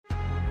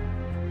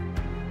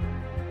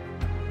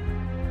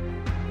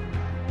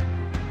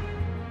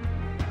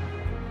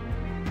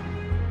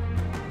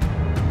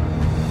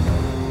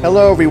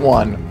Hello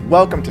everyone,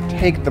 welcome to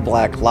Take the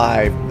Black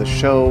Live, the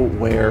show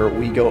where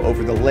we go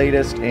over the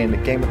latest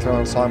in Game of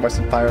Thrones, Song, Ice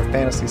and Fire,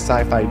 fantasy,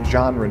 sci-fi,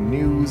 genre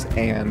news,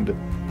 and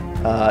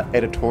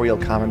editorial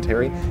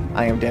commentary.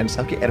 I am Dan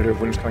Selcke, editor of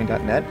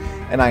winterscoming.net,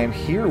 and I am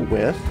here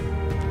with...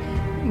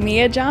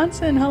 Mia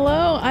Johnson,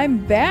 hello, I'm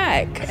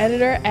back.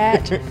 Editor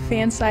at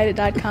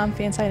fansided.com,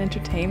 Fanside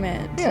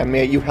Entertainment. Yeah, and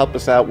Mia, you helped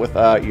us out with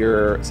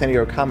your San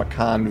Diego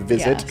Comic-Con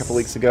visit a couple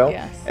weeks ago.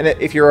 Yes. And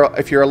if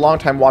you're a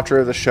longtime watcher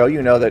of the show,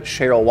 you know that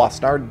Cheryl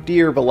Wassenaar,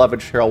 dear beloved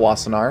Cheryl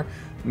Wassenaar,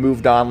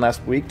 moved on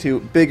last week to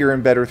bigger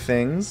and better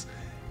things.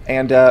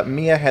 And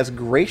Mia has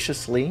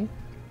graciously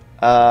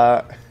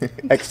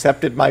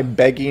accepted my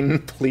begging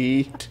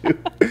plea to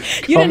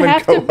You didn't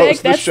have to beg,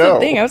 that's show.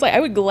 the thing. I was like, I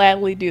would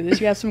gladly do this.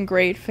 You have some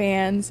great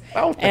fans.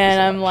 Oh, thank and you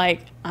so I'm much.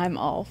 like, I'm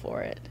all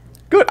for it.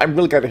 Good, I'm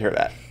really glad to hear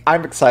that.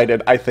 I'm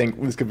excited. I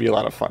think this could be a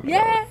lot of fun.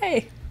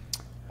 Yay!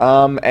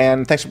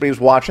 And thanks everybody who's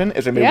watching.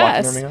 Is anybody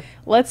watching Yes. there, Mia?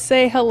 Let's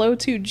say hello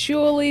to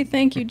Julie.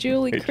 Thank you,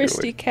 Julie, Hey,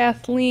 Christy, Julie.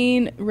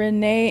 Kathleen,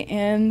 Renee,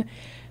 and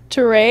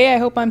Teray. I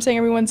hope I'm saying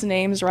everyone's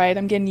names right.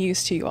 I'm getting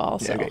used to you all.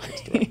 So. Yeah, get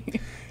used to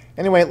it.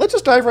 Anyway, let's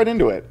just dive right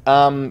into it.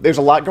 There's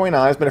a lot going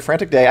on. It's been a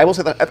frantic day. I will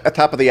say that at the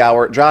top of the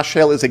hour, Josh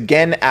Hill is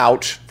again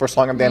out for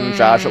Song of Dan and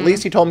Josh. At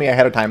least he told me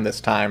ahead of time this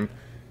time.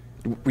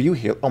 Were you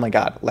here? Oh my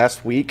God,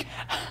 last week?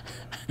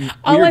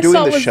 All I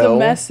saw was the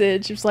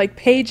message. It was like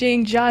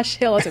paging Josh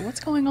Hill. I was like, what's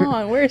going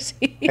on? Where is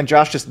he? And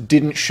Josh just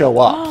didn't show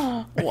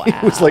up. Wow. He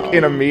was like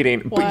in a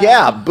meeting. Wow. But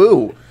yeah,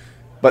 boo.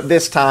 But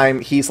this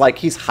time he's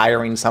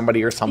hiring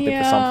somebody or something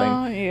for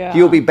something. Yeah.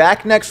 He'll be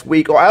back next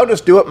week, or I'll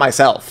just do it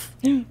myself.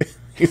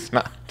 He's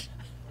not.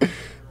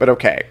 But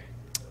okay.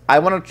 I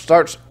want to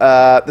start.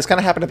 This kind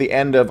of happened at the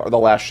end of the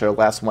last show,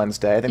 last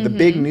Wednesday. I think the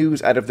big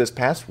news out of this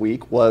past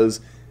week was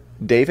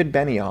David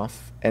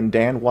Benioff and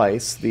Dan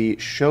Weiss, the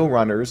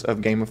showrunners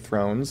of Game of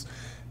Thrones,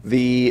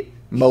 the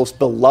most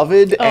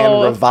beloved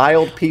and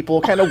reviled people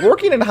kind of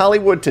working in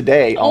Hollywood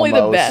today. Only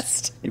almost. the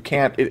best. You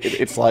can't.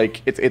 It's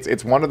like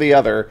it's one or the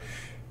other.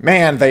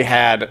 Man, they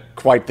had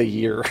quite the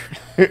year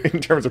in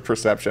terms of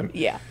perception.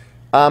 Yeah.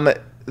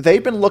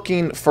 They've been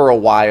looking for a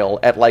while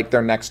at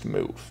their next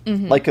move,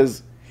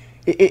 because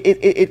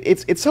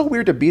it's so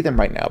weird to be them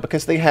right now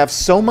because they have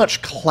so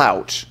much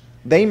clout.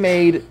 They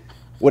made,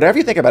 whatever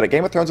you think about it,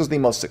 Game of Thrones was the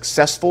most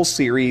successful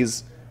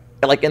series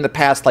in the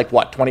past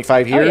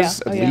 25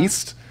 years at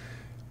least.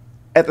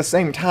 At the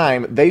same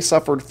time, they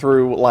suffered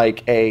through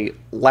a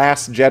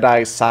Last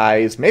Jedi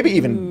size, maybe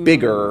even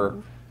bigger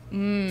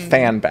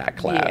fan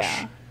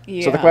backlash.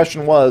 Yeah. So the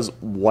question was,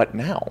 what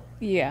now?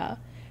 Yeah.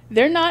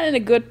 They're not in a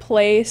good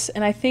place,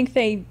 and I think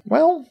they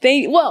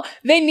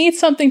need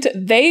something to.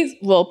 They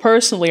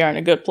personally are in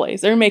a good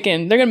place. They're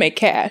gonna make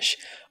cash,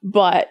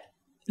 but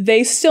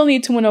they still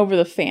need to win over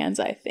the fans,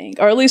 I think,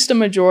 or at least a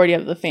majority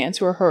of the fans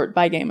who are hurt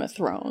by Game of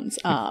Thrones.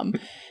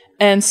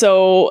 And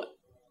so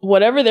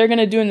whatever they're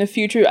gonna do in the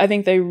future, I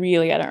think they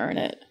really got to earn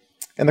it.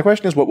 And the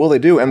question is, what will they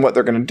do? And what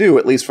they're going to do,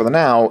 at least for the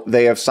now,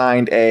 they have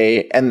signed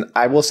and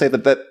I will say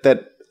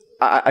that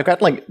I've got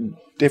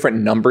different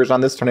numbers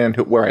on this, turning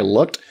into where I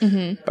looked,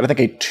 but I think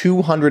a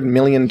 $200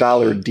 million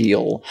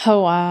deal.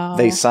 Oh, wow.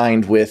 They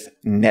signed with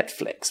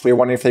Netflix. We were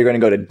wondering if they were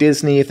going to go to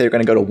Disney, if they were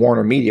going to go to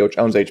Warner Media, which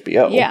owns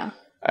HBO. Yeah.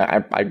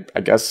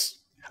 I guess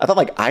I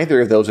thought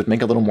either of those would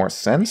make a little more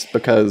sense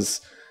because,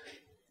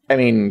 I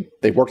mean,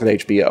 they worked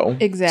with HBO.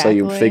 Exactly. So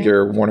you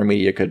figure Warner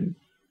Media could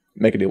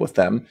make a deal with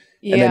them.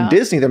 Yeah. And then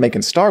Disney, they're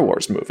making Star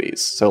Wars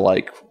movies. So,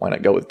 why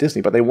not go with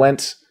Disney? But they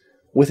went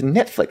with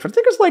Netflix. I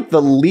think it was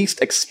the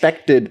least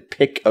expected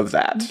pick of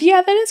that.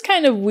 Yeah, that is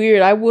kind of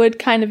weird. I would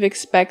kind of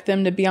expect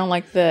them to be on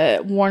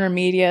the Warner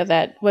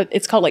Media, what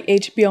it's called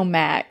HBO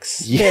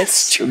Max.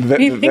 Yes, that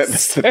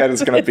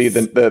is going to be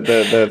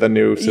the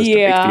new system.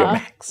 Yeah. HBO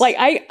Max.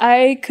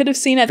 I could have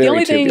seen that. Very the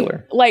only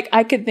tubular. thing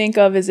I could think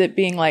of is it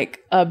being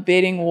a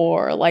bidding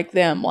war,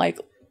 them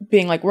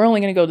being we're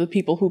only going to go to the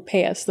people who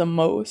pay us the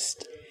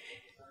most.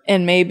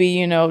 And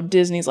maybe,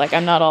 Disney's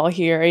I'm not all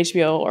here.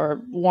 HBO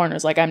or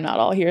Warner's I'm not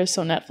all here.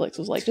 So Netflix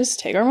was just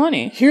take our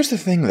money. Here's the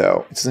thing,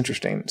 though. It's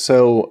interesting.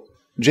 So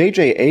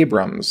J.J.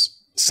 Abrams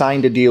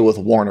signed a deal with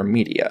Warner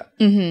Media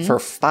for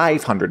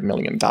 $500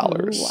 million.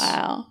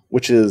 Wow.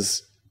 Which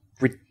is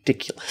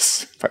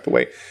ridiculous, by the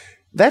way.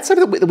 That's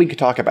something that we could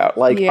talk about.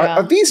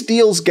 Are these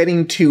deals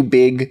getting too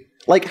big?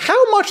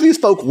 How much are these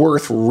folk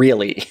worth,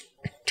 really?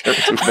 In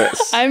terms of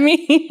this. I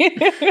mean,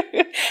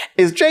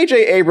 is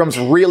J.J. Abrams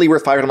really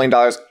worth $500 million?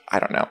 I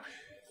don't know.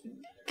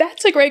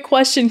 That's a great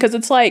question because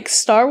it's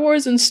Star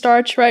Wars and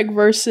Star Trek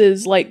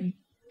versus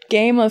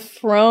Game of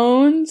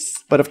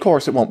Thrones. But of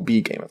course, it won't be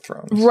Game of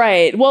Thrones.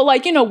 Right. Well,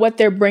 what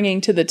they're bringing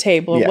to the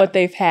table, Yeah. what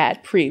they've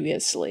had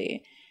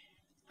previously.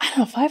 I don't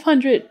know,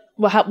 500.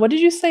 Well, what did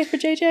you say for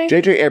JJ?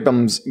 J.J.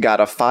 Abrams got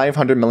a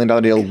 $500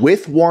 million deal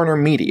with Warner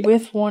Media.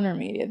 With Warner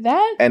Media.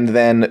 That? And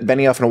then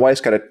Benioff and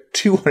Weiss got a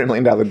 $200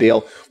 million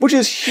deal, which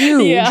is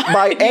huge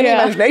by any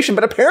imagination,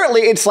 but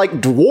apparently it's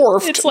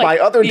dwarfed by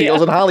other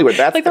deals in Hollywood.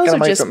 That's the kind of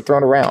money that's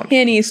thrown around.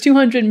 Pennies,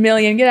 $200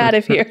 million, get out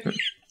of here.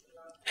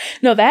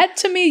 No, that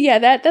to me,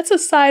 that's a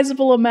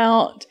sizable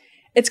amount.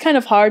 it's kind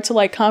of hard to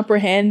like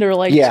comprehend or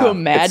like to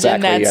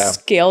imagine that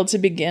scale to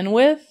begin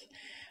with.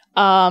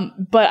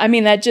 But I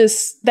mean,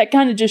 that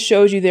kind of just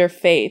shows you their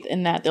faith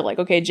in that they're like,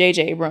 okay,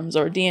 J.J. Abrams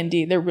or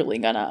D&D, they're really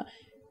gonna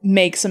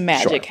make some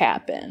magic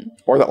happen.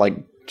 Or that like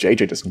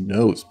J.J. just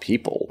knows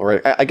people.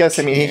 Or I guess,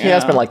 I mean, he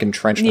has been like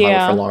entrenched in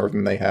Hollywood for longer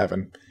than they have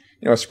and,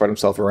 spread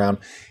himself around.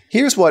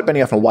 Here's what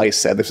Benioff and Weiss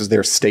said. This is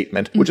their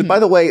statement, which is, by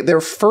the way, their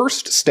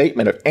first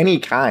statement of any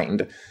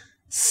kind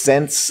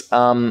since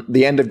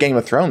the end of Game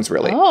of Thrones,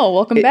 really. Oh,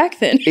 welcome back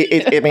then.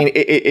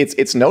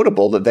 It's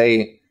notable that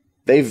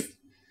they've.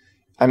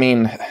 I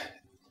mean,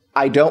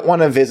 I don't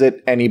want to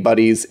visit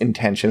anybody's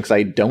intention because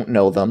I don't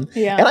know them.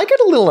 Yeah. And I get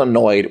a little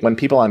annoyed when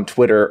people on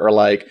Twitter are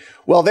like,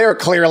 well, they're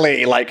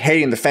clearly like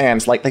hating the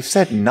fans. Like, they've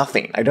said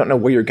nothing. I don't know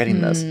where you're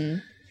getting this.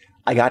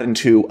 I got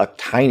into a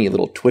tiny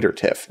little Twitter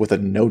tiff with a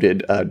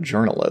noted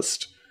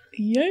journalist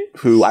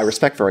who I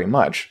respect very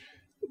much,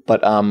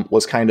 but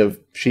was kind of,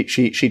 she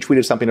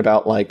tweeted something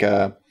about like,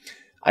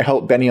 I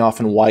hope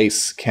Benioff and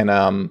Weiss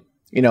can,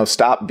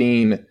 stop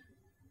being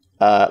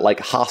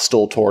like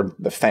hostile toward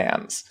the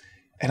fans.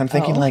 And I'm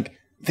thinking like,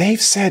 they've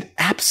said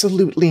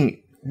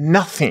absolutely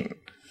nothing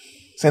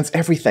since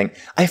everything.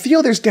 I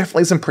feel there's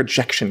definitely some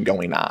projection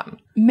going on.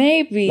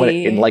 Maybe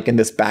in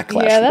this backlash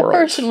world. Yeah, that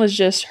person was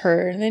just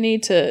hurt. They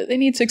need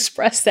to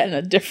express that in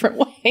a different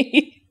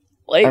way.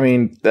 Like, I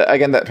mean,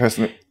 again, that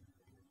person,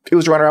 it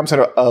was Joanna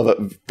Robinson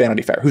of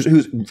Vanity Fair,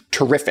 who's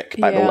terrific,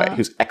 by the way,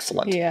 who's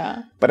excellent.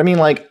 Yeah. But I mean,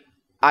 like,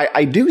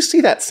 I do see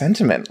that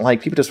sentiment,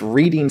 like people just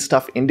reading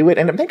stuff into it,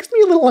 and it makes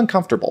me a little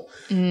uncomfortable.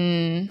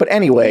 But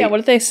anyway. Yeah, what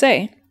did they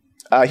say?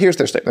 Here's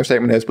their statement. Their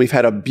statement is, we've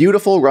had a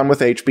beautiful run with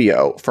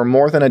HBO for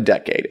more than a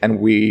decade, and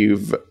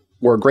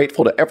we're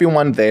grateful to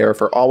everyone there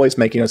for always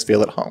making us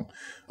feel at home.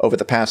 Over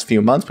the past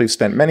few months, we've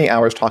spent many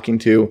hours talking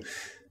to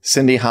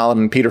Cindy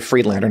Holland and Peter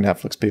Friedlander,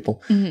 Netflix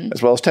people,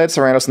 as well as Ted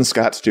Sarandos and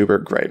Scott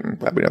Stuber. Great, I'm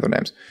glad we know their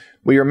names.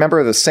 We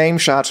remember the same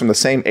shots from the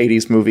same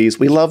 80s movies.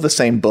 We love the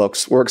same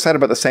books. We're excited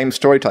about the same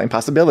storytelling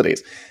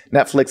possibilities.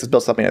 Netflix has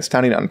built something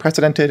astounding and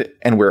unprecedented,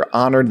 and we're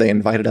honored they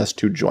invited us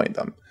to join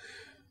them.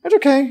 That's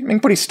okay. I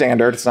mean, pretty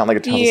standard. It's not like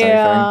it tells us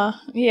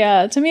anything.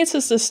 Yeah. To me, it's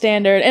just a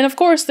standard. And of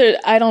course,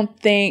 I don't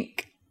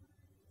think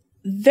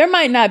there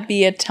might not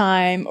be a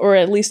time, or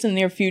at least in the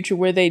near future,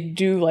 where they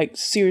do like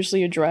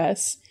seriously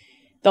address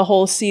the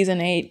whole season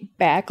 8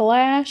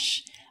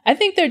 backlash. I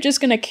think they're just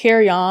going to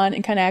carry on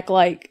and kind of act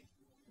like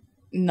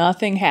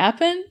nothing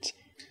happened.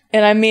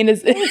 And I mean,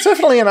 it's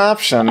definitely an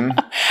option.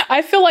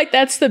 I feel like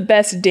that's the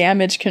best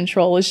damage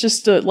control, is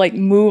just to like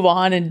move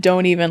on and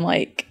don't even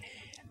like.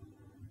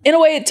 In a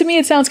way, to me,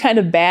 it sounds kind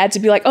of bad to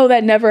be like, oh,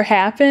 that never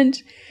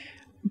happened.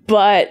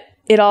 But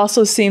it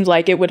also seems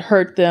like it would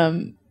hurt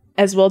them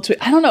as well, too.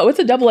 I don't know. It's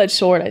a double-edged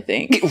sword, I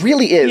think. It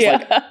really is.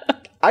 Yeah.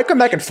 Like, I've come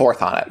back and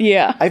forth on it.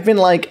 Yeah. I've been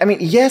like, I mean,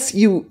 yes,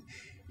 you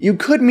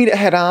could meet it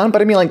head on,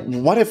 but I mean, like,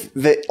 what if,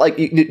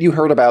 you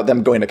heard about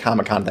them going to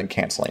Comic-Con and then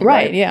canceling,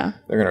 right? Yeah.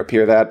 They're going to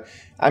appear that.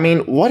 I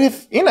mean, what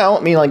if,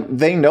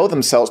 they know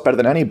themselves better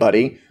than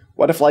anybody.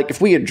 What if, like, if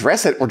we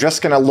address it, we're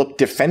just going to look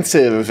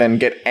defensive and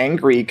get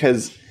angry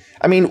because...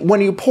 I mean, when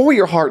you pour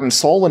your heart and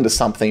soul into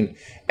something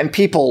and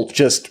people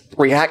just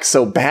react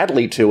so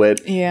badly to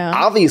it,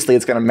 obviously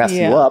it's going to mess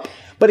you up.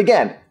 But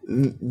again,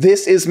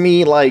 this is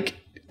me like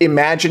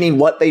imagining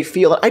what they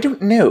feel. I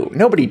don't know.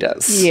 Nobody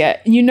does.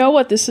 Yeah. You know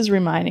what this is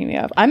reminding me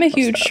of? I'm a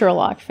huge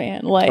Sherlock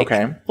fan. Like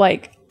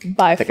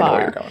by far. I know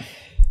where you're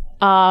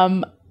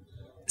going.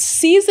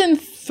 Season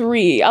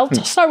 3, I'll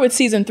start with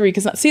season 3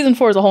 because season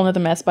 4 is a whole nother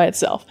mess by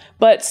itself.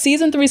 But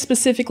season 3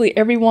 specifically,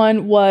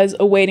 everyone was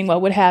awaiting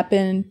what would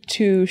happen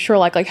to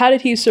Sherlock. Like, how did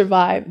he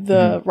survive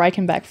the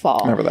Reichenbach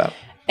fall? I remember that.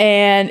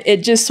 And it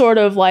just sort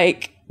of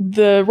like,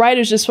 the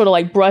writers just sort of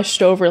like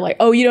brushed over like,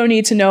 oh, you don't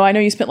need to know. I know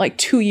you spent like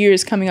 2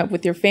 years coming up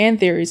with your fan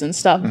theories and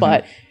stuff.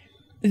 But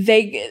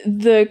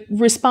the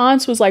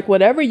response was like,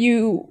 whatever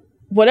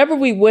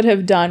we would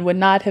have done would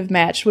not have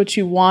matched what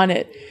you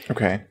wanted.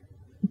 Okay.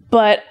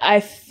 But I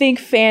think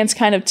fans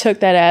kind of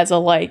took that as a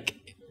like,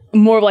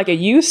 more of like a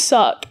you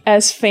suck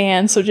as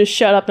fans, so just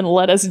shut up and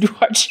let us do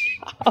our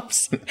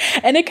jobs.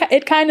 And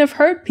it kind of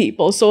hurt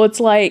people. So it's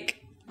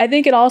like, I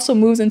think it also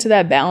moves into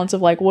that balance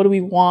of like, what do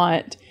we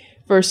want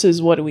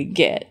versus what do we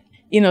get?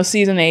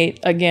 Season 8,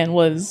 again,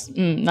 was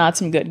not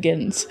some good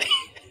gettings.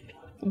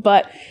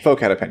 But folk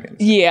had opinions.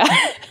 Yeah.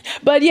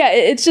 But yeah,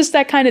 it's just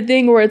that kind of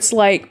thing where it's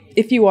like,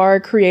 if you are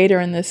a creator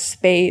in this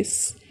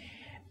space,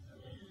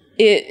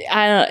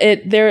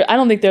 I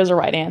don't think there's a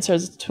right answer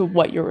as to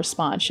what your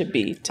response should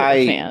be to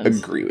the fans. I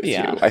agree with you.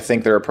 I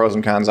think there are pros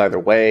and cons either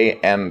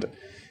way, and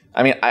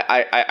I mean,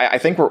 I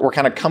think we're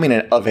kind of coming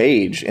of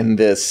age in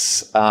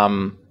this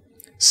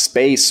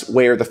space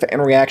where the fan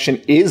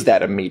reaction is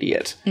that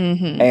immediate,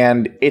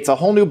 and it's a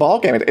whole new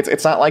ballgame.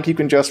 It's not like you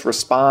can just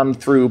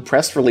respond through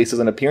press releases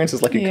and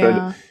appearances like you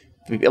could.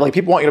 Like,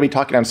 people want you to be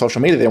talking on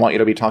social media. They want you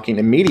to be talking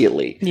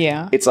immediately.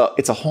 Yeah. It's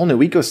a whole new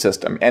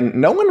ecosystem, and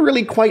no one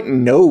really quite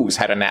knows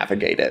how to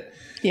navigate it.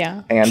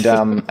 Yeah. And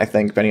I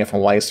think Benioff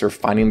and Weiss are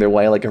finding their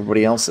way like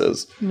everybody else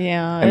is.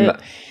 Yeah.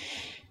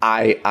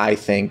 I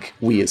think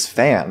we as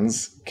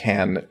fans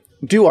can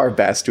do our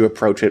best to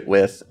approach it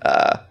with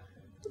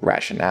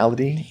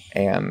rationality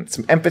and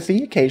some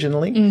empathy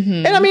occasionally.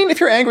 Mm-hmm. And I mean, if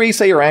you're angry, you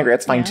say you're angry.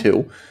 That's fine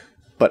too.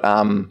 But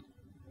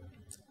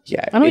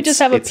yeah. Why don't we just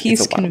have a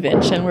peace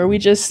convention where we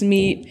just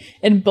meet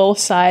and both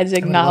sides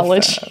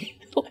acknowledge,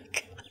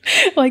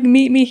 like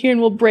meet me here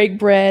and we'll break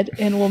bread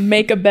and we'll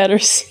make a better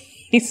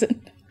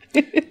season.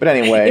 But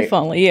anyway, if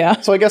only, yeah.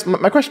 So I guess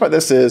my question about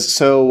this is,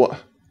 so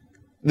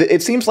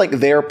it seems like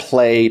their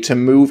play to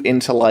move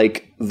into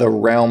like the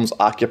realms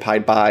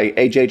occupied by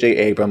a J.J.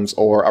 Abrams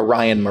or a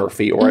Ryan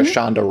Murphy or a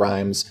Shonda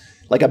Rhimes,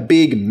 like a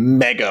big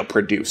mega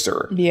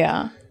producer.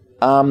 Yeah.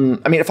 I mean,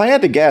 if I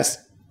had to guess,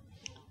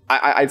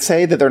 I'd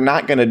say that they're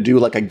not going to do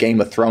like a Game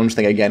of Thrones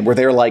thing again, where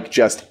they're like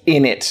just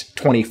in it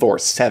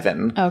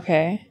 24/7.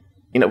 Okay.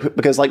 You know,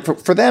 because like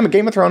for them,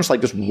 Game of Thrones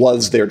like just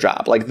was their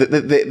job. Like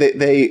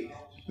they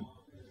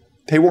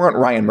weren't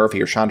Ryan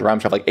Murphy or Shonda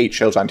Rhimes who have like 8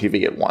 shows on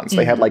TV at once.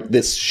 They had like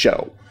this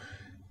show.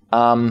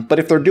 But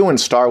if they're doing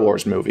Star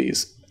Wars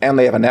movies and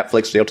they have a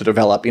Netflix deal to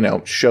develop, you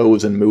know,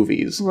 shows and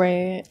movies,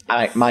 right?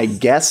 My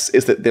guess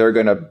is that they're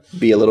going to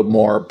be a little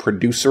more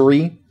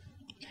producery.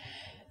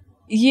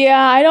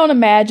 Yeah, I don't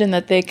imagine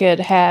that they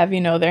could have,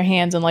 you know, their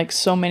hands in like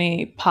so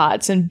many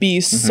pots and be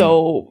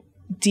so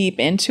deep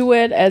into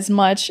it as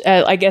much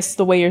as, I guess,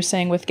 the way you're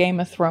saying with Game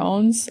of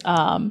Thrones.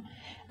 And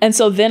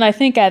so then I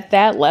think at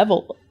that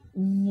level,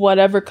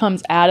 whatever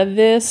comes out of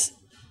this,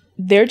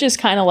 they're just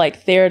kind of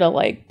like there to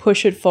like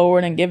push it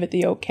forward and give it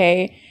the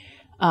okay.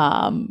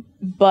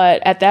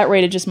 But at that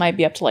rate, it just might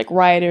be up to like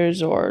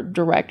writers or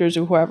directors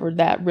or whoever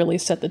that really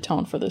set the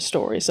tone for the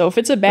story. So if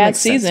it's a bad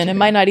season, it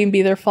might not even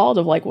be their fault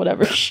of like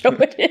whatever show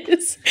it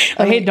is.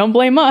 Like, hey, don't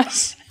blame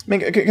us. I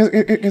mean,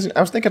 because I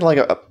was thinking like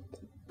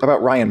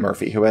about Ryan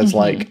Murphy, who has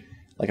like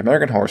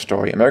American Horror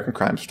Story, American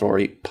Crime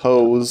Story,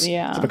 Pose,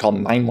 something called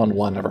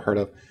 911, never heard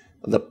of,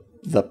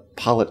 the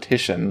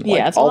Politician,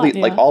 like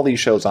all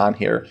these shows on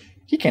here.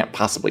 He can't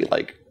possibly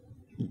like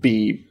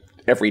be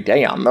every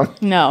day on them.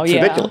 No, it's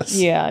ridiculous.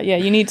 Yeah.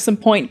 You need some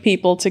point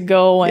people to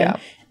go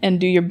and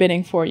do your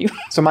bidding for you.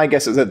 So my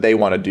guess is that they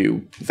want to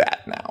do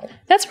that now.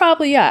 That's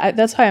probably,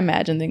 that's how I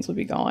imagine things would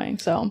be going.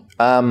 So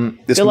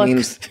this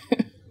means,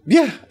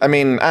 I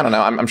mean, I don't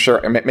know. I'm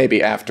sure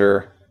maybe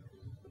after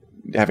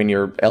having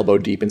your elbow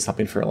deep in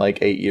something for like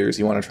 8 years,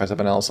 you want to try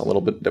something else, a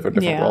little bit different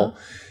role.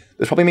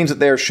 This probably means that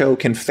their show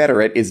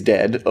Confederate is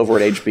dead over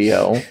at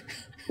HBO,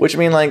 which I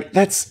mean, like,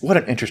 what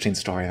an interesting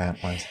story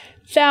that was.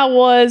 That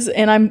was,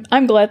 and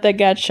I'm glad that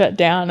got shut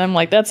down. I'm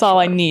like, that's all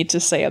I need to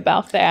say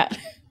about that.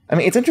 I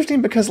mean, it's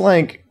interesting because,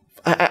 like,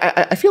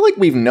 I feel like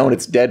we've known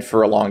it's dead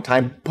for a long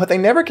time, but they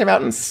never came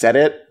out and said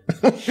it.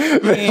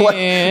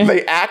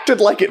 They acted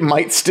like it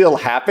might still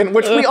happen,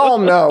 which we all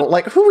know.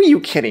 Like, who are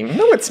you kidding?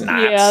 No, it's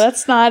not. Yeah,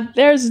 that's not.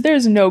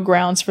 There's no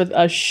grounds for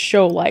a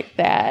show like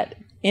that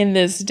in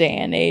this day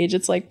and age.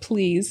 It's like,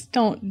 please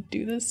don't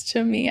do this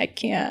to me. I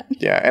can't.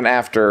 Yeah, and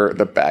after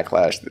the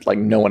backlash, like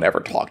no one ever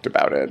talked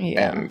about it.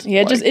 And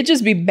it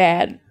just be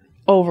bad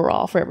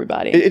overall for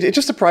everybody. It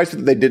just surprised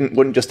me that they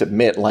wouldn't just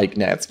admit like,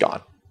 nah, it's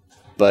gone.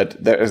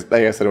 But like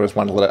I said, it was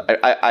one to let.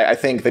 I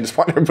think they just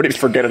want everybody to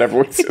forget it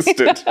ever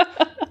existed.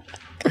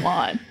 Come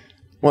on.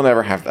 We'll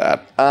never have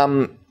that.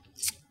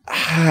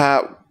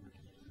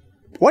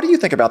 What do you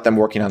think about them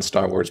working on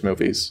Star Wars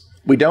movies?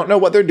 We don't know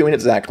what they're doing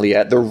exactly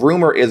yet. The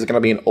rumor is going to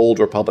be an Old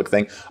Republic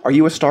thing. Are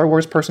you a Star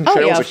Wars person? Oh,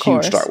 Cheryl's a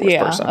huge Star Wars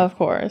person. Yeah, of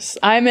course.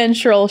 I'm in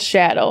Cheryl's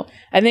shadow.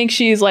 I think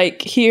she's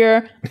like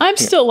here. I'm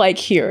still like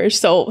here.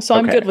 So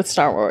I'm good with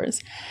Star Wars.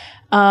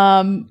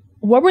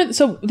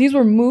 These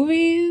were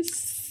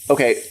movies?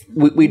 Okay,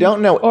 we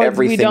don't know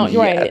everything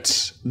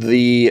yet.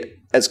 Right.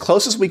 As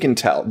close as we can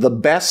tell, the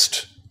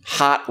best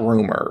hot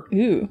rumor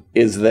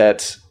is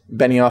that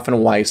Benioff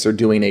and Weiss are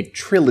doing a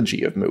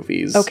trilogy of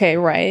movies. Okay,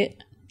 right.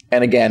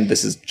 And again,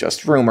 this is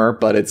just rumor,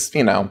 but it's,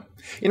 you know,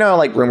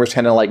 like rumors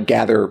tend to like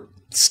gather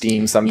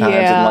steam sometimes,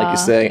 and like you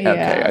say,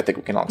 okay, I think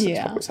we can all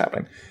accept what's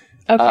happening.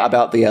 Okay.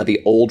 About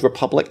the Old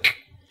Republic,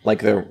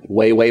 like they're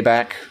way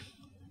back,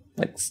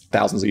 like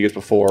thousands of years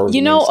before.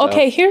 You know,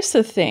 okay, here's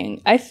the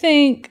thing. I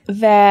think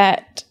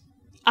that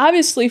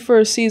obviously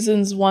for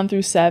seasons 1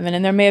 through 7,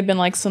 and there may have been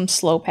like some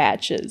slow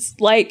patches.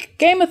 Like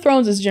Game of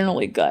Thrones is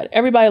generally good.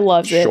 Everybody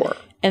loves it. Sure.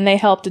 And they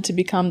helped it to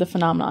become the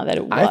phenomenon that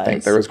it was. I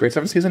think there was great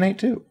stuff in season 8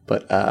 too.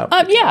 But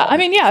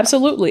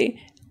absolutely.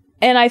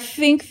 And I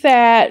think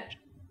that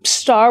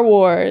Star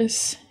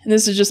Wars, and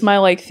this is just my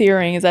like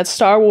theory, is that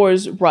Star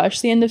Wars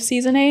rushed the end of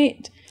season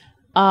 8.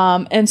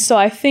 And so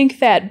I think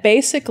that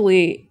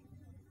basically,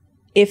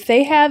 if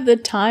they have the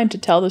time to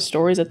tell the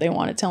stories that they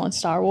want to tell in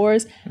Star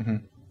Wars,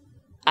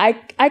 I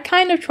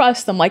kind of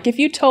trust them. Like, if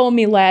you told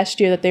me last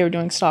year that they were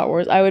doing Star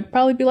Wars, I would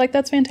probably be like,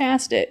 that's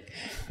fantastic.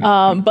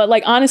 But,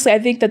 like, honestly, I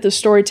think that the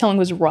storytelling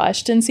was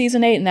rushed in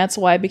season 8, and that's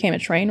why it became a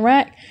train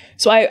wreck.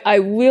 So I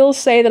will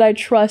say that I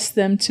trust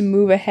them to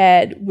move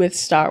ahead with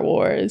Star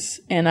Wars,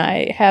 and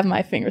I have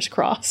my fingers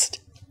crossed.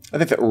 I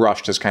think that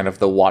rushed is kind of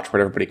the watch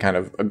where everybody kind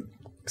of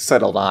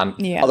settled on.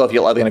 Yeah. Although if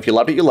you loved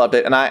it, you loved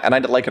it. And I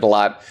did like it a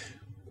lot.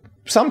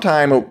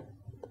 Sometime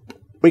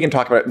we can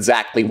talk about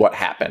exactly what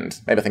happened.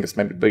 Maybe I think it's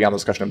maybe beyond the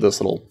discussion of this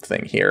little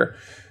thing here.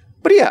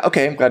 But yeah,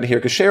 okay, I'm glad to hear,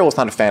 because Cheryl was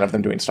not a fan of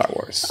them doing Star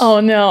Wars. Oh,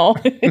 no.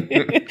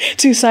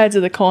 Two sides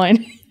of the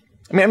coin.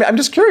 I mean, I'm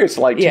just curious,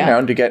 like,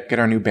 to get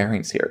our new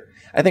bearings here.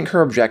 I think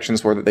her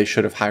objections were that they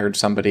should have hired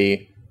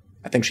somebody.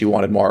 I think she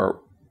wanted more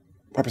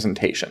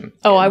representation.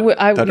 Oh, I would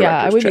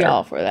be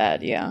all for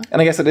that, yeah. And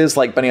I guess it is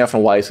like Benioff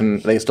and Weiss,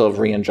 and they still have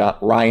Ryan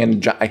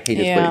I hate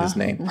his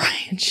name.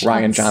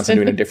 Ryan Johnson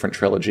doing a different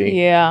trilogy.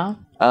 Yeah.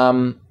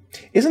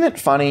 Isn't it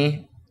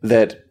funny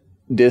that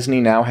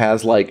Disney now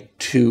has like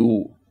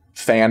 2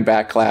 fan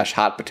backlash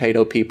hot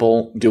potato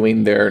people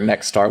doing their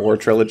next Star Wars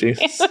trilogies?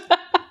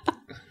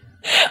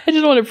 I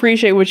just want to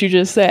appreciate what you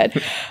just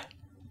said.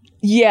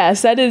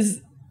 Yes, that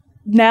is,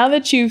 now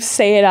that you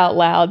say it out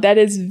loud, that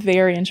is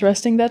very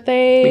interesting that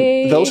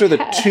they... those are the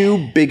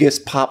 2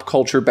 biggest pop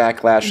culture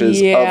backlashes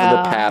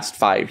of the past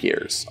 5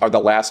 years, are The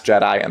Last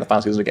Jedi and the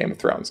final season of Game of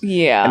Thrones.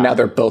 Yeah. And now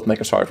they're both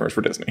making Star Wars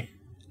for Disney.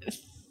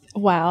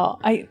 Wow.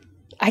 I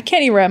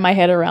can't even wrap my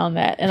head around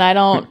that. And I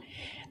know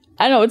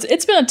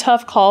it's been a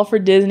tough call for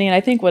Disney, and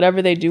I think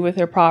whatever they do with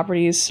their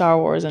properties, Star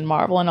Wars and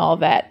Marvel and all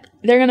that,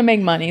 they're going to make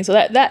money. So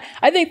that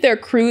I think they're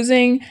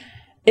cruising.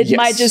 It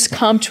might just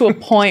come to a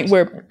point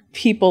where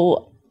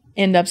people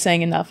end up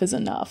saying enough is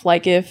enough.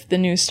 Like if the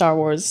new Star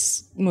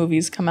Wars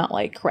movies come out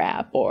like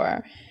crap,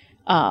 or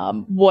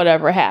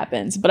whatever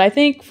happens. But I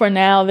think for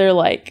now they're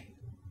like,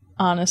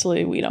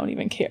 honestly, we don't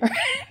even care.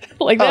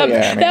 Like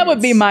that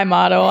would be my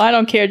motto. I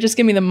don't care. Just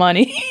give me the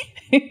money.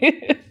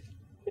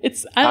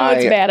 It's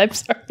bad. I'm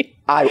sorry.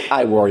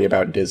 I worry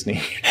about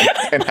Disney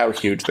and how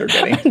huge they're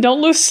getting.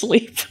 Don't lose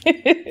sleep.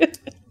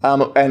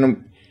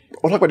 And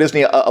we'll talk about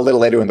Disney a little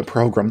later in the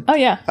program. Oh,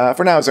 yeah.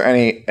 For now, is there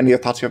any other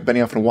thoughts you have,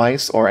 Benioff and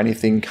Weiss, or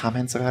anything,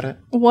 comments about it?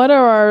 What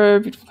are our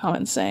beautiful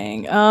comments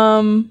saying?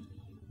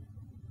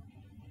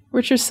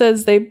 Richard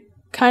says they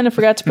kind of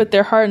forgot to put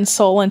their heart and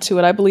soul into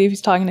it. I believe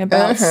he's talking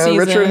about season.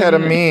 Richard had a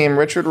meme.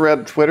 Richard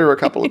read Twitter a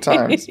couple of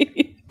times.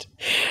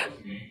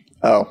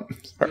 Oh,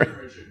 sorry.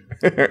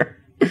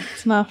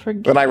 Let's not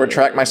forget. Then I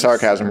retract my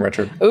sarcasm,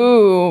 Richard.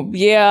 Ooh,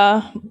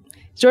 yeah.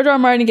 George R. R.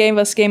 Martin gave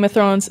us Game of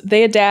Thrones.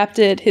 They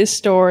adapted his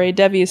story,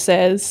 Debbie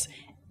says,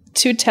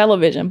 to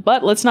television.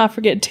 But let's not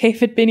forget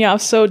David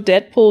Benioff sewed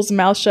Deadpool's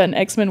mouth shut in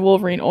X-Men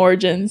Wolverine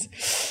Origins.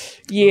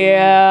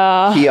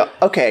 Yeah.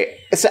 Okay,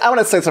 so I want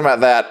to say something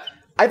about that.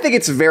 I think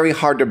it's very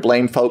hard to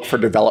blame folk for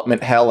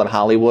development hell in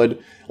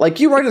Hollywood. Like,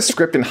 you write a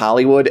script in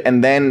Hollywood,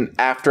 and then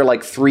after,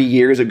 3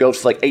 years, it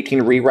goes to,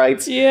 18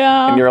 rewrites.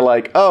 Yeah. And you're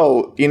like,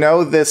 oh,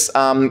 this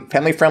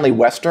family-friendly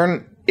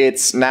Western,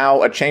 it's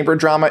now a chamber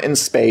drama in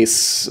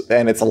space,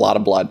 and it's a lot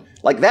of blood.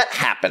 That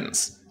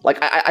happens.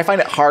 I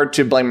find it hard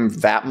to blame him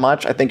that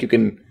much. I think you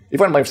can... If you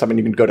want to blame something,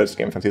 you can go to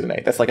Game of Thrones Season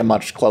 8. That's, a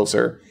much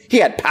closer... He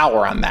had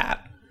power on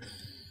that.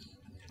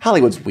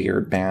 Hollywood's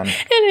weird, man.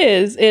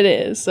 It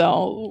is.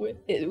 So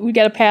we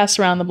got to pass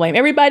around the blame.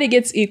 Everybody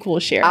gets equal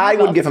share. I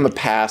would give him a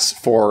pass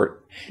for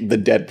the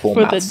Deadpool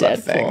mouth stuff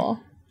thing.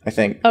 I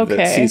think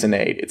that Season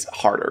 8, it's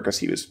harder because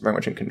he was very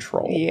much in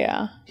control.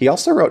 Yeah. He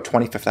also wrote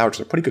 25th Hour, which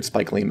is a pretty good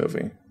Spike Lee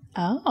movie.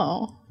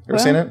 Oh. You ever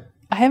seen it?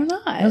 I have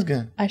not. That was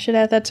good. I should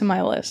add that to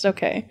my list.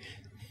 Okay.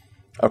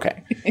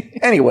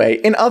 Anyway,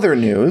 in other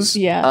news,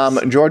 yes.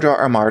 George R.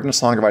 R. Martin,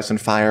 Song of Ice and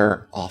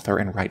Fire author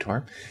and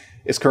writer,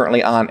 is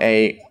currently on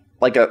a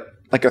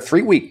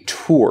 3-week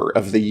tour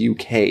of the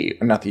UK,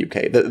 not the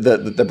UK,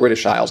 the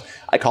British Isles.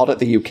 I called it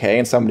the UK,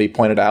 and somebody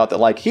pointed out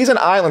that he's an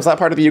island, it's not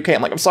part of the UK.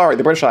 I'm like, I'm sorry,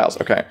 the British Isles.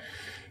 Okay.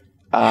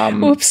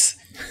 Oops.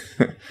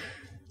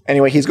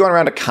 Anyway, he's going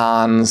around to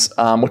cons,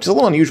 which is a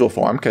little unusual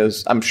for him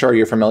because I'm sure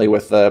you're familiar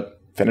with the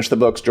finish the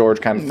books, George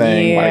kind of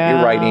thing. Yeah.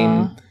 You're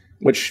writing,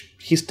 which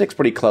he sticks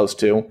pretty close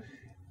to.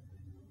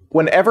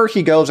 Whenever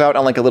he goes out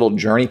on a little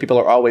journey, people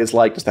are always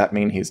like, does that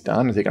mean he's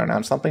done? Is he going to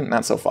announce something?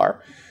 Not so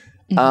far.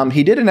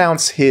 He did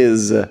announce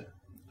his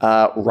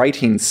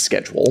writing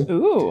schedule.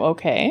 Ooh,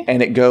 okay.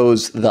 And it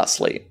goes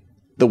thusly.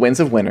 The Winds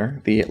of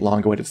Winter, the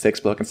long-awaited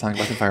 6th book in Song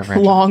of Ice and Fire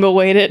franchise.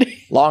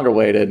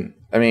 Long-awaited.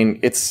 I mean,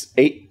 it's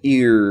 8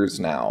 years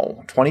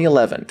now.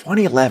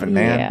 2011,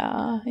 man.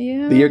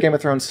 Yeah. The year Game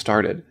of Thrones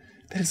started.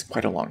 That is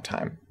quite a long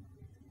time.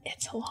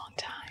 It's a long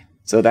time.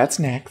 So that's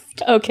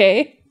next.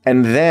 Okay.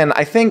 And then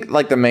I think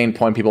the main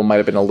point people might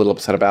have been a little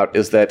upset about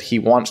is that he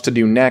wants to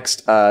do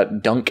next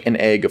Dunk and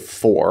Egg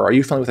 4. Are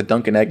you familiar with the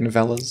Dunk and Egg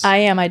novellas? I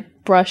am. I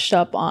brushed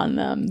up on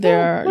them.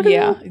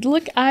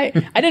 Look, I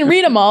didn't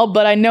read them all,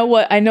 but I know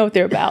what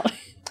they're about.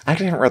 I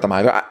haven't read them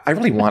either. I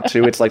really want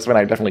to. It's something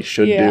I definitely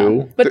should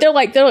do. But they're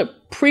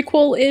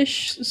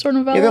prequel-ish sort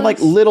of novellas. Yeah,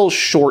 they're little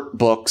short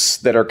books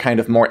that are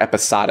kind of more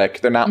episodic.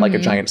 They're not a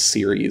giant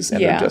series,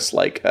 and they're just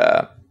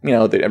the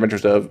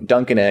adventures of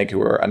Dunk and Egg, who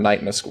were a knight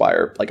and a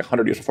squire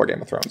 100 years before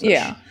Game of Thrones.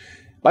 Yeah.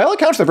 By all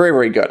accounts, they're very,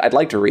 very good. I'd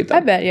like to read them.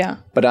 I bet, yeah.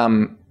 But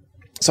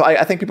so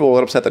I think people are a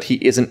little upset that he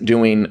isn't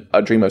doing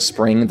A Dream of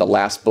Spring, the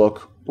last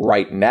book,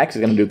 right next.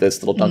 He's going to do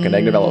this little Dunk and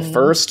Egg novella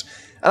first.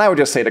 And I would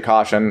just say to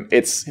caution,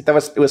 it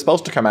was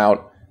supposed to come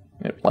out,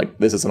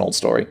 this is an old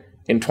story,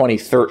 in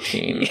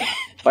 2013.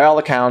 by all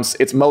accounts,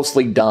 it's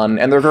mostly done,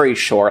 and they're very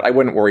short. I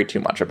wouldn't worry too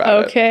much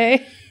about it.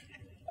 Okay.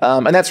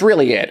 And that's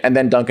really it. And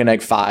then Dunk and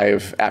Egg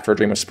 5, After a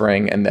Dream of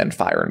Spring, and then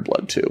Fire and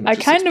Blood 2.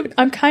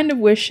 I'm kind of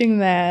wishing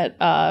that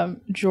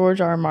George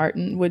R. R.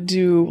 Martin would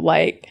do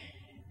like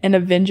an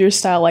Avengers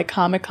style like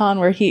Comic-Con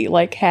where he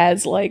like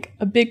has like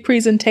a big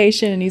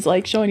presentation and he's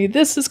like showing you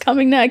this is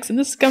coming next and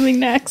this is coming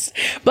next.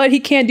 But he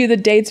can't do the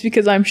dates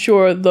because I'm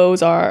sure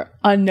those are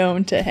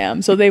unknown to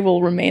him. So they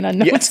will remain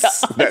unknown to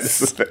us. That's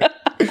the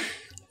thing.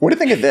 What do you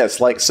think of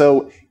this? Like,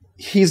 so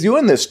he's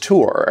doing this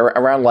tour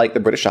around like the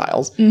British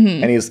Isles,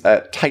 and he's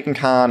at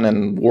TitanCon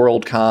and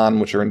WorldCon,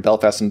 which are in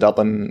Belfast and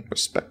Dublin,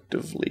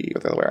 respectively, or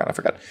the other way around. I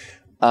forgot.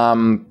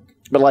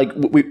 But like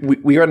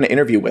we read an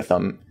interview with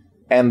him,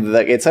 and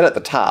it said at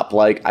the top,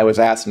 like, I was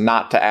asked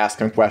not to ask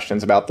him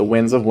questions about the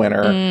Winds of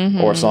Winter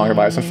or Song of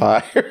Ice and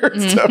Fire,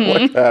 stuff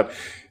like that.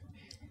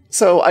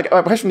 So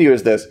my question to you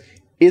is this: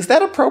 is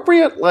that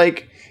appropriate?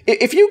 Like,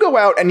 if you go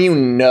out and you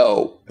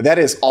know that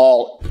is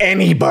all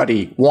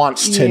anybody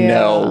wants to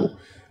know.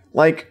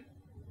 Like,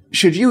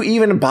 should you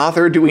even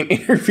bother doing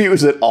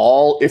interviews at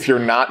all if you're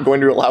not going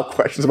to allow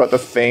questions about the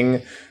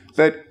thing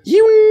that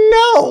you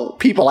know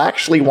people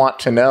actually want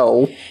to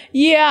know?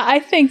 Yeah, I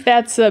think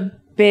that's a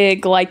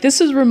big, like,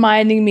 this is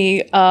reminding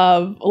me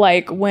of,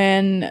 like,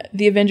 when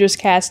the Avengers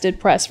cast did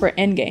press for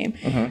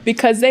Endgame.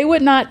 Because they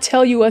would not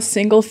tell you a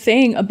single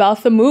thing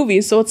about the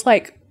movie. So it's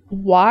like,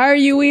 why are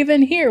you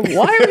even here?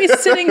 Why are we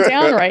sitting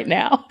down right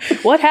now?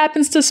 What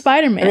happens to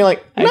Spider-Man? I mean,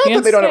 like, not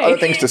that they don't have other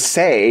things to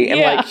say.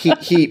 And like,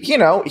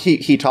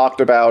 he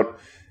talked about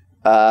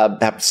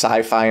that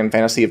sci-fi and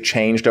fantasy have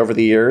changed over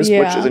the years,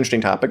 which is an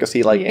interesting topic. Because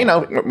he, like, you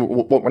know,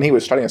 when he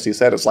was studying this, he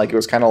said it's like it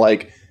was kind of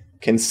like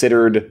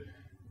considered,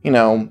 you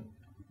know,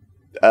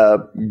 a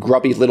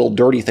grubby little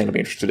dirty thing to be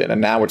interested in, and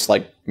now it's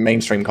like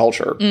mainstream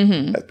culture.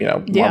 You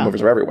know, Marvel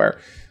movies are everywhere.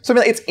 So I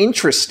mean, it's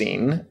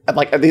interesting.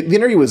 Like the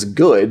interview was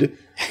good,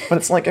 but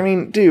it's like, I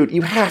mean, dude,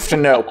 you have to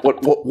know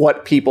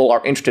what people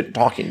are interested in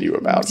talking to you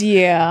about.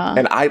 Yeah.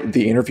 And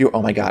the interview,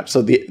 oh my god.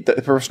 So the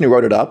person who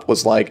wrote it up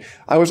was like,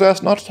 I was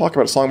asked not to talk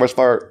about a Song of Ice,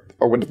 Fire,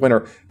 or Wind of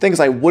Winter, things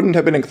I wouldn't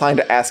have been inclined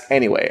to ask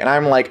anyway. And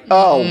I'm like,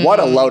 oh, what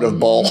a load of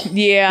bull.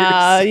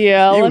 Yeah.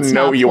 Let's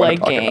not play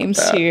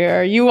games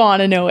here. You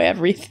want to know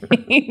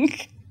everything.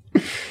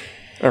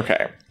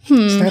 Okay.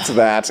 So that's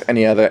that.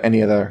 Any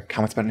other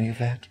comments about any of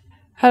that?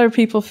 How are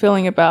people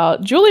feeling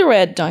about Julie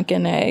read Dunk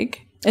and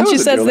Egg? And she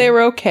says they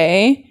were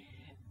okay.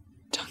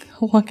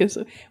 How long is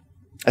it?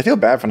 I feel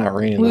bad for not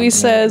reading them. Louis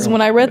says,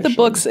 when I read the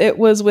books, it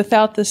was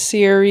without the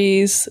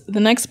series. The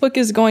next book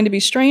is going to be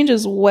strange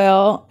as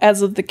well, as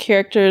the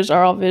characters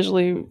are all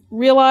visually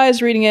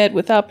realized. Reading it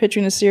without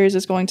picturing the series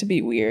is going to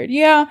be weird.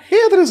 Yeah.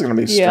 Yeah, that is going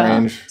to be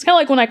strange. It's kind of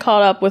like when I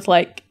caught up with,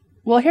 like,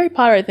 well, Harry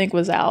Potter, I think,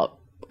 was out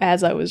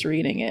as I was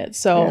reading it.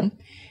 So,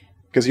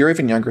 because you're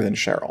even younger than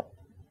Cheryl.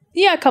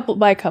 Yeah,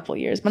 by a couple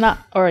years, but not,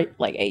 or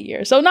like 8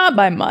 years. So not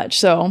by much.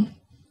 So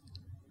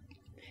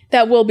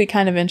that will be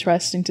kind of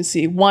interesting to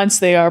see once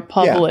they are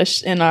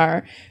published in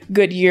our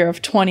good year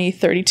of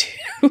 2032.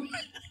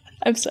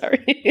 I'm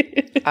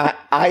sorry.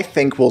 I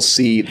think we'll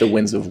see the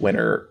Winds of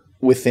Winter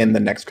within the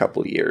next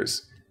couple of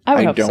years.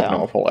 I don't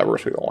know if we'll ever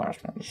see the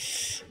last one.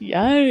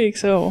 Yikes.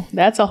 So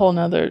that's a whole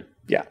nother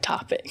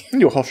topic.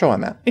 We'll do a whole show on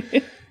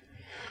that.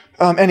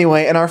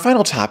 Anyway, and our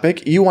final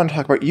topic, you want to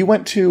talk about, you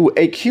went to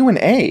a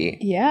Q&A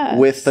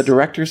with the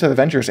directors of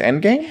Avengers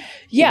Endgame?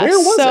 Yeah. Where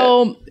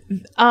was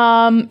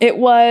it? It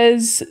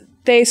was,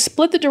 they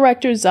split the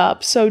directors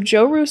up. So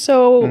Joe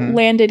Russo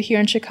landed here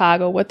in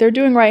Chicago. What they're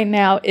doing right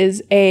now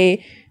is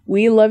a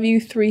We Love You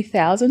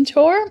 3000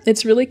 tour.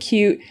 It's really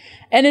cute.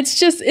 And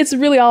it's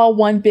really all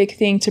one big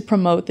thing to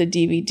promote the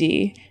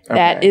DVD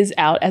that is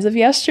out as of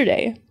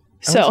yesterday.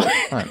 So,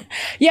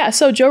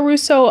 so Joe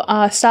Russo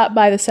stopped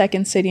by the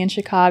Second City in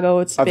Chicago.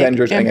 It's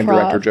Avengers Endgame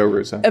director Joe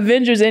Russo.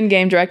 Avengers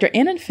Endgame director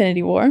and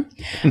Infinity War.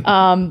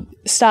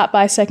 Stopped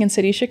by Second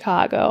City,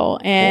 Chicago.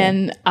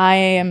 And I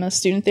am a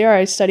student there.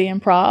 I study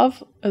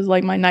improv as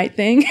like my night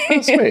thing.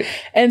 Oh, sweet.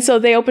 And so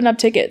they opened up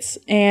tickets.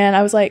 And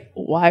I was like,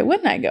 why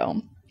wouldn't I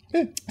go?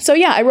 Yeah. So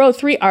I wrote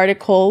 3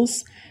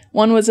 articles.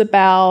 One was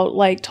about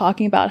like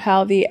talking about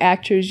how the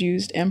actors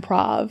used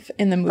improv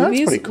in the movies,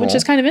 that's pretty cool. which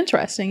is kind of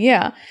interesting.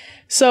 Yeah.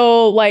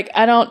 So, like,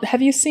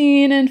 have you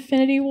seen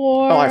Infinity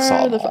War? Oh, I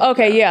saw it.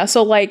 Okay, yeah.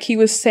 So, like, he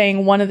was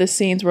saying one of the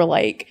scenes where,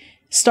 like,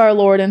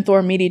 Star-Lord and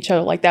Thor meet each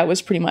other, like, that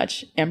was pretty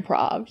much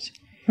improv.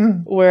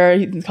 Where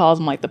he calls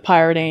him, like, the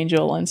Pirate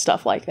Angel and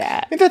stuff like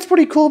that. I think that's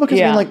pretty cool because,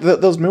 I mean, like,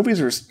 those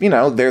movies are, you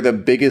know, they're the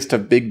biggest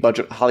of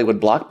big-budget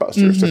Hollywood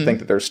blockbusters. To think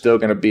that there's still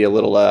going to be a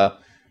little,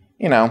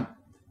 you know,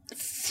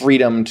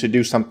 freedom to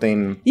do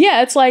something.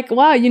 Yeah, it's like,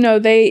 wow, you know,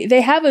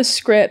 they have a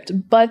script,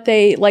 but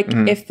they like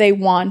if they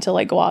want to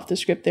like go off the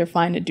script, they're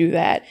fine to do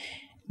that.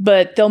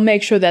 But they'll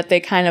make sure that they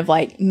kind of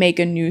like make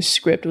a new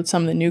script with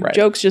some of the new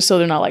jokes just so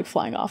they're not like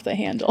flying off the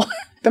handle.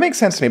 That makes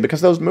sense to me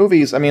because those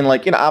movies, I mean,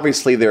 like, you know,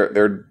 obviously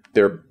they're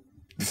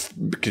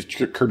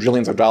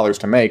quadrillions of dollars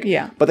to make.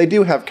 Yeah. But they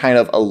do have kind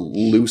of a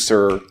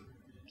looser,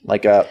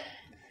 like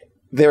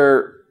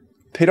they're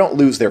they don't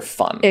lose their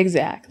fun.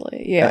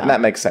 Exactly. Yeah. And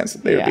that makes sense.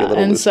 They would be a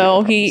little. And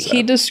so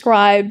he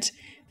described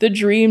the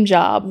dream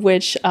job,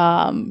 which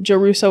Joe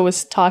Russo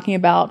was talking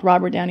about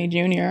Robert Downey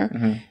Jr.,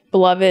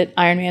 beloved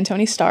Iron Man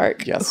Tony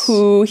Stark,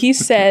 who he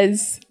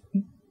says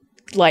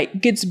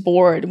like gets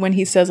bored when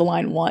he says a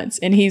line once,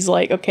 and he's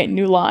like, okay,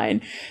 new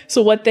line.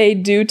 So what they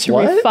do to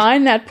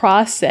refine that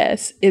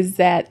process is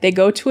that they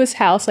go to his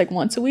house like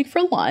once a week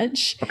for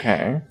lunch.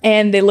 Okay.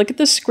 And they look at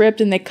the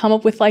script and they come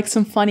up with like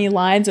some funny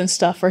lines and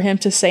stuff for him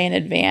to say in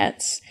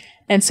advance.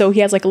 And so he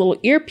has like a little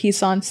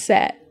earpiece on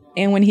set.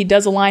 And when he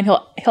does a line,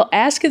 he'll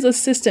ask his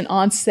assistant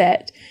on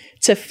set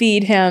to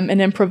feed him an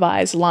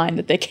improvised line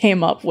that they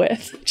came up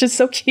with, which is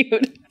so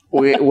cute.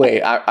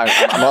 Wait, I'm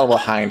a little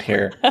behind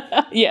here.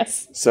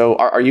 Yes. So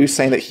are you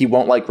saying that he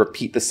won't like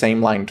repeat the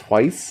same line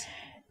twice?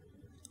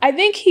 I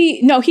think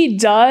he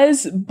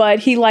does, but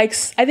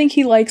I think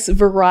he likes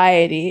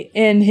variety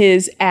in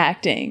his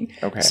acting.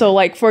 Okay. So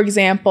like, for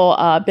example,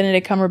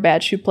 Benedict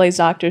Cumberbatch, who plays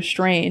Doctor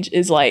Strange,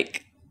 is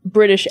like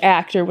British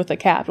actor with a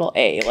capital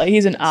A. Like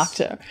he's an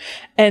actor.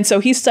 And so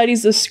he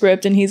studies the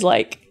script and he's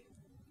like,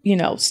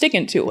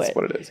 sticking to it. That's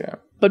what it is, yeah.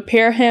 But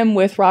pair him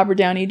with Robert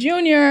Downey Jr.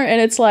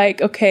 and it's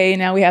like, okay,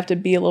 now we have to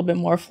be a little bit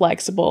more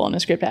flexible and the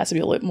script has to be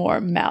a little bit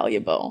more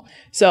malleable.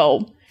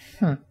 So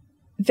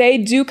they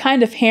do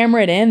kind of hammer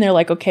it in. They're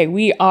like, okay,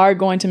 we are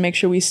going to make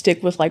sure we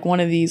stick with like one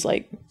of these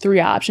like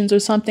 3 options or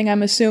something,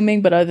 I'm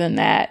assuming. But other than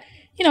that,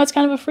 it's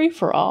kind of a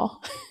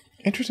free-for-all.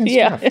 Interesting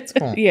stuff. That's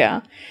cool.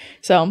 Yeah.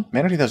 So,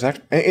 man,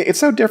 it's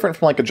so different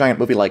from like a giant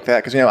movie like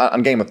that. Because,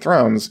 on Game of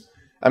Thrones,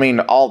 I mean,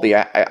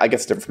 I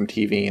guess it's different from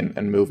TV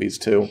and movies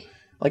too.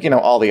 Like,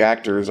 all the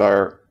actors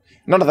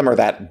none of them are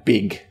that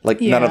big. Like,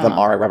 none of them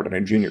are Robert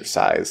Downey Jr.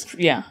 size.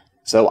 Yeah.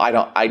 So I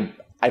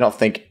don't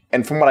think,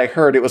 and from what I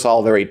heard, it was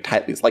all very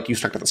tightly, like you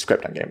stuck to the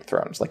script on Game of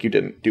Thrones. Like you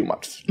didn't do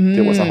much.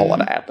 There wasn't a whole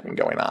lot of ad-libbing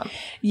going on.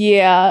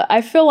 Yeah,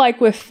 I feel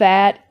like with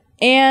that,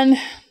 and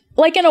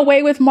like in a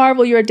way with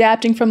Marvel, you're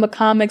adapting from the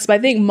comics, but I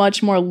think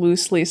much more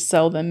loosely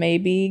so than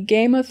maybe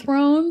Game of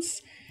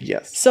Thrones.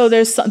 Yes. So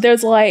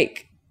there's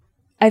like,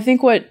 I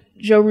think what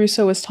Joe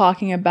Russo was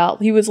talking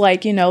about, he was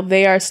like,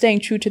 they are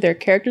staying true to their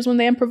characters when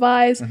they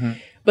improvise,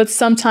 but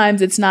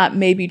sometimes it's not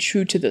maybe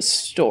true to the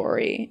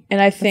story. And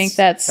I think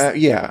that's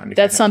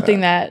something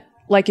that,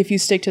 like, if you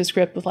stick to a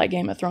script with like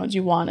Game of Thrones,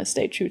 you want to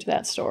stay true to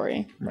that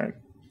story. Right.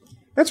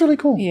 That's really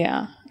cool.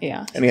 Yeah.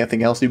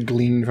 Anything else you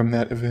gleaned from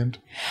that event?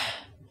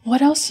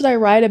 What else did I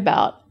write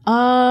about?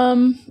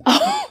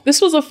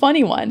 This was a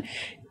funny one.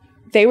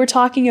 They were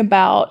talking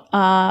about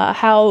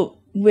how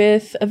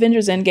with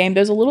Avengers Endgame,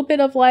 there's a little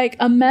bit of like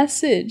a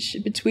message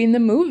between the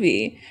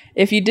movie.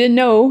 If you didn't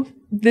know,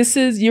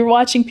 you're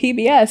watching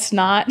PBS,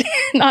 not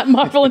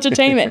Marvel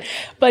Entertainment.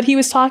 But he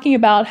was talking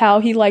about how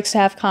he likes to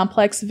have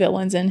complex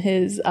villains in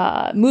his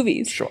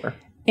movies. Sure.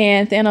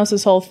 And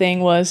Thanos' whole thing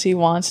was he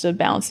wants to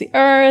balance the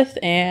earth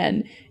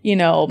and,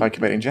 by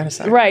committing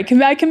genocide. Right,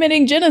 by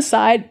committing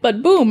genocide,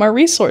 but boom, our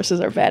resources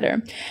are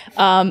better.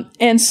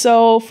 And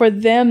so for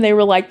them, they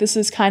were like, this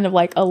is kind of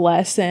like a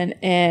lesson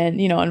in,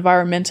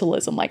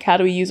 environmentalism. Like, how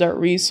do we use our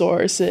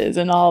resources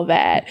and all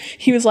that?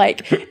 He was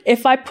like,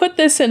 if I put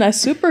this in a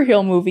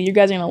superhero movie, you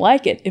guys are going to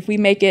like it. If we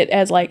make it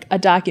as like a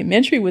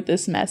documentary with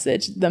this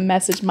message, the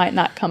message might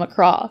not come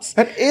across.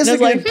 That is a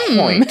good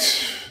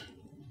point.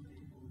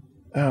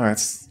 Oh,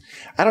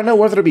 I don't know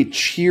whether to be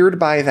cheered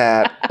by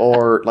that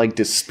or like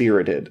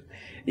dispirited.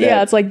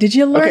 It's like, did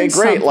you learn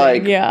something? Okay,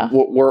 great. Like,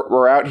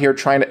 we're out here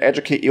trying to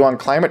educate you on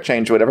climate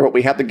change or whatever, but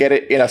we have to get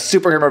it in a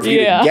superhero movie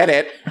to get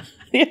it.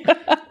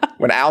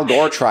 When Al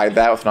Gore tried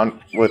that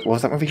what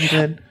was that movie he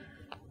did?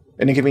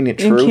 An Inconvenient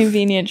Truth?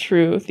 Inconvenient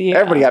Truth, yeah.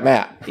 Everybody got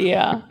mad.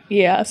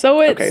 Yeah.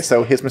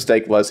 So his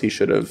mistake was he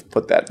should have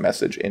put that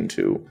message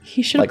into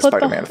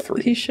Spider-Man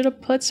 3. He should have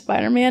put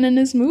Spider-Man in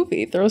his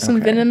movie. Throw some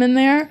Venom in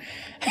there.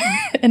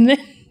 And then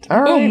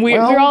boom,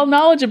 we're all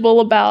knowledgeable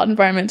about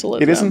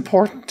environmentalism. It is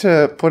important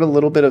to put a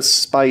little bit of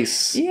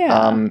spice in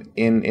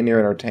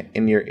your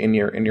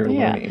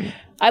learning.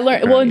 I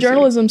learned, in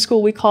journalism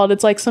school, we called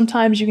it's like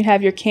sometimes you can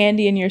have your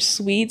candy and your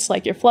sweets,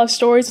 like your fluff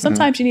stories.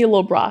 Sometimes you need a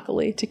little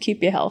broccoli to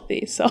keep you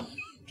healthy. So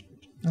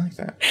I like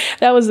that.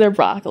 That was their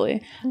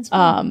broccoli.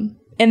 And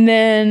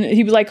then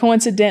he was like,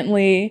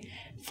 coincidentally,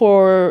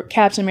 for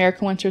Captain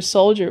America Winter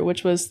Soldier,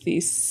 which was the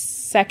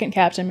second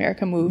Captain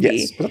America movie.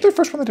 Yes. Was that their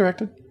first one they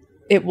directed?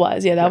 It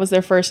was. Yeah, that was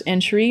their first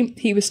entry.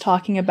 He was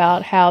talking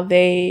about how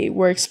they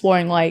were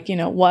exploring, like,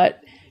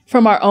 what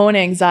from our own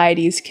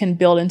anxieties can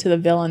build into the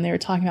villain. They were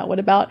talking about what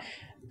about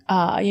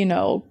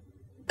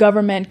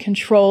government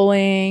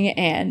controlling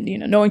and,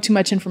 knowing too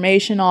much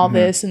information, all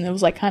this. And it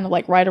was like kind of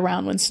like right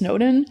around when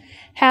Snowden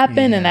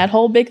happened and that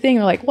whole big thing.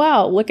 They're like,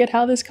 wow, look at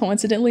how this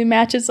coincidentally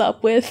matches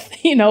up with,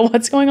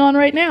 what's going on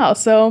right now.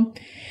 So,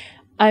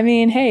 I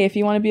mean, hey, if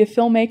you want to be a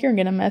filmmaker and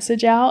get a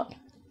message out,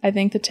 I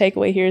think the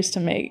takeaway here is to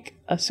make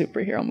a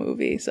superhero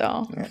movie.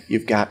 So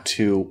you've got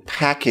to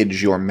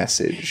package your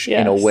message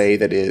in a way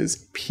that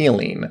is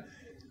appealing,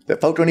 that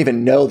folk don't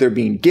even know they're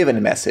being given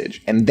a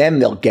message, and then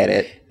they'll get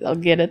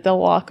it. They'll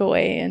walk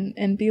away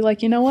and be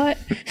like, you know what?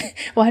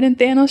 Why didn't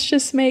Thanos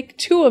just make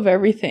 2 of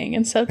everything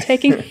instead of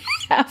taking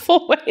half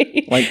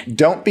away? Like,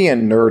 don't be a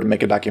nerd and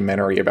make a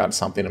documentary about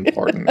something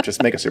important.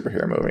 Just make a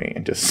superhero movie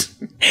and just...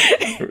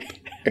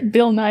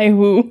 Bill Nye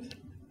who?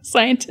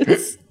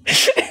 Scientists.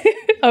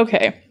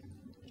 Okay.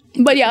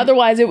 But yeah,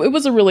 otherwise, it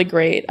was a really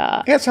great...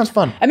 yeah, it sounds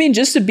fun. I mean,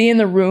 just to be in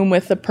the room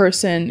with the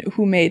person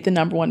who made the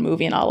 #1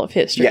 movie in all of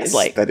history. Yes, is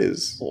like, that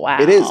is... Wow.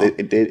 It is.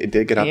 It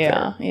did get up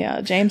there. Yeah,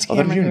 James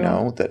Cameron. Although, did you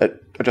know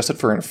that adjusted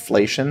for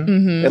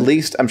inflation, at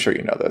least, I'm sure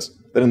you know this,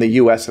 that in the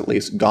U.S. at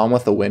least, Gone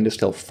with the Wind is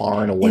still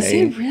far and away. Is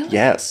it really?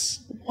 Yes.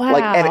 Wow.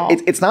 Like,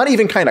 and it's not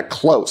even kind of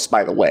close,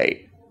 by the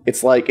way.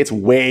 It's like, it's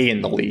way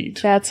in the lead.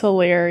 That's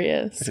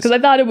hilarious. Because I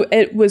thought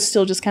it was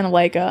still just kind of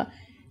like a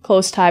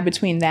close tie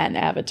between that and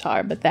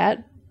Avatar, but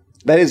that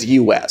is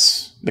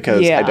U.S.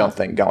 because I don't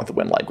think Gone with the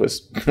Wind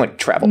was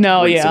traveled to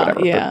Greece or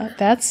whatever. Yeah,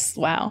 that's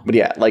wow. But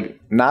yeah, like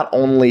not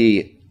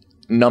only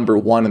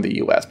 #1 in the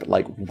U.S., but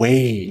like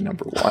way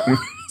 #1.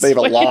 They have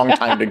a long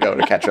time to go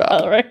to catch up.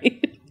 All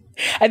right.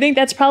 I think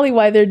that's probably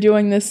why they're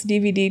doing this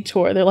DVD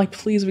tour. They're like,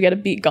 please, we got to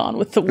beat Gone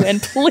with the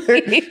Wind,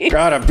 please.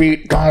 Gotta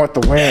beat Gone with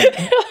the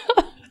Wind.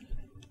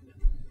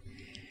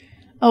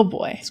 Oh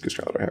boy. It's good,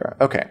 Scarlett O'Hara.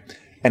 Okay.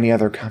 Any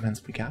other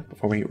comments we got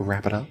before we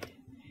wrap it up?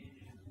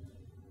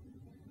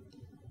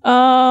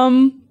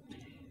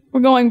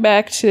 We're going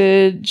back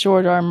to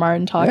George R. R.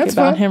 Martin talking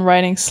about him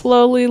writing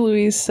slowly.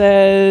 Louise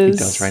says... He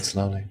does write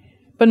slowly.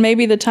 But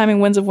maybe the timing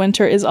Winds of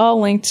Winter is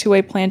all linked to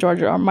a plan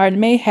George R. R. Martin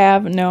may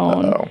have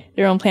known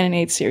their own Plan and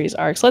 8 series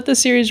arcs. Let the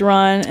series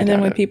run, and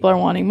then when people are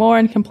wanting more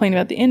and complain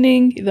about the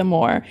ending, the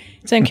more.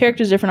 Send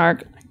characters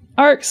different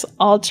arcs,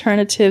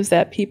 alternatives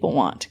that people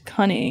want.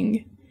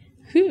 Cunning.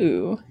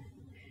 Who?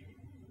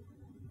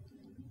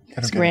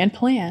 His grand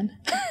plan.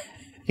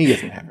 He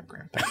doesn't have a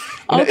grand plan.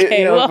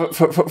 Okay,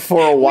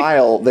 for a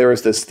while, there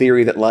was this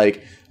theory that,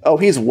 like, oh,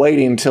 he's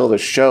waiting until the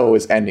show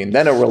is ending.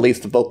 Then he'll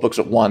release both books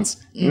at once.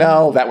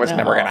 No, that was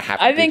never going to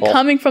happen. I think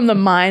coming from the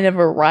mind of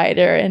a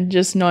writer and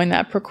just knowing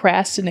that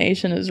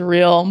procrastination is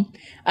real,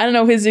 I don't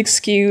know his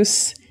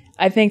excuse.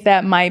 I think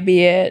that might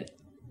be it.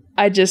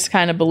 I just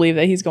kind of believe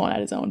that he's going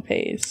at his own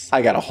pace.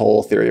 I got a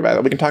whole theory about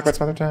it. We can talk about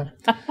some other time.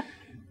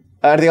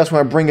 Anything else you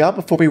want to bring up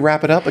before we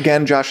wrap it up?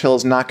 Again, Josh Hill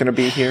is not going to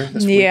be here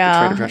this week.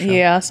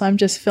 Yeah, so I'm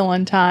just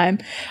filling time.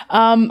 We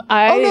don't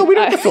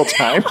have to fill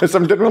time, because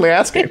I'm generally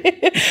asking.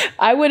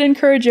 I would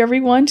encourage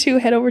everyone to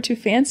head over to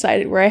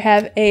Fansided, where I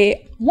have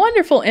a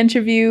wonderful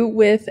interview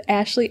with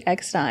Ashley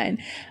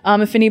Eckstein.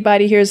 If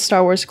anybody here is a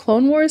Star Wars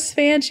Clone Wars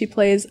fan, she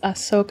plays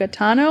Ahsoka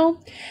Tano.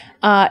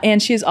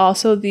 And she's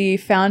also the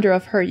founder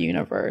of Her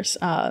Universe.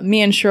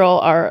 Me and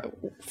Cheryl are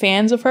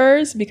fans of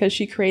hers because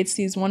she creates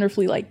these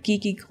wonderfully like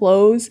geeky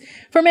clothes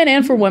for men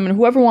and for women,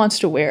 whoever wants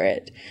to wear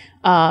it.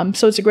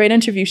 So it's a great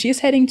interview. She is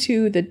heading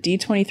to the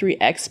D23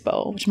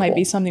 Expo, which might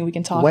be something we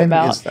can talk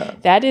about. When is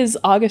that? That is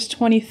August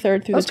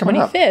 23rd through the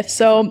 25th.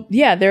 So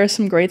yeah, there's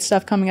some great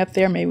stuff coming up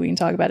there. Maybe we can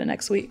talk about it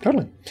next week.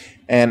 Totally.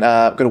 And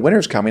got a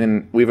winter's coming,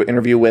 and we have an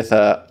interview with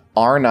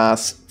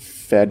Arnas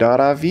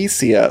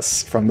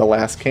Fedoravicius from The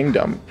Last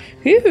Kingdom.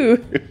 Who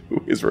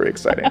is very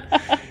exciting.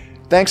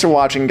 Thanks for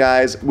watching,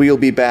 guys. We'll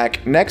be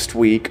back next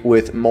week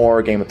with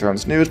more Game of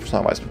Thrones news,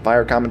 Persona Weiss and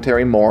Fire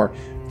commentary, more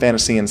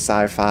fantasy and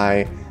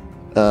sci-fi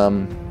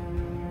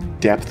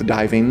depth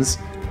divings,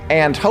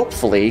 and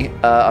hopefully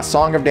a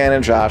Song of Dan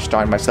and Josh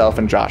starring myself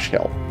and Josh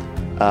Hill.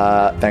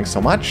 Thanks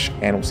so much,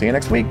 and we'll see you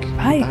next week.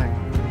 Bye.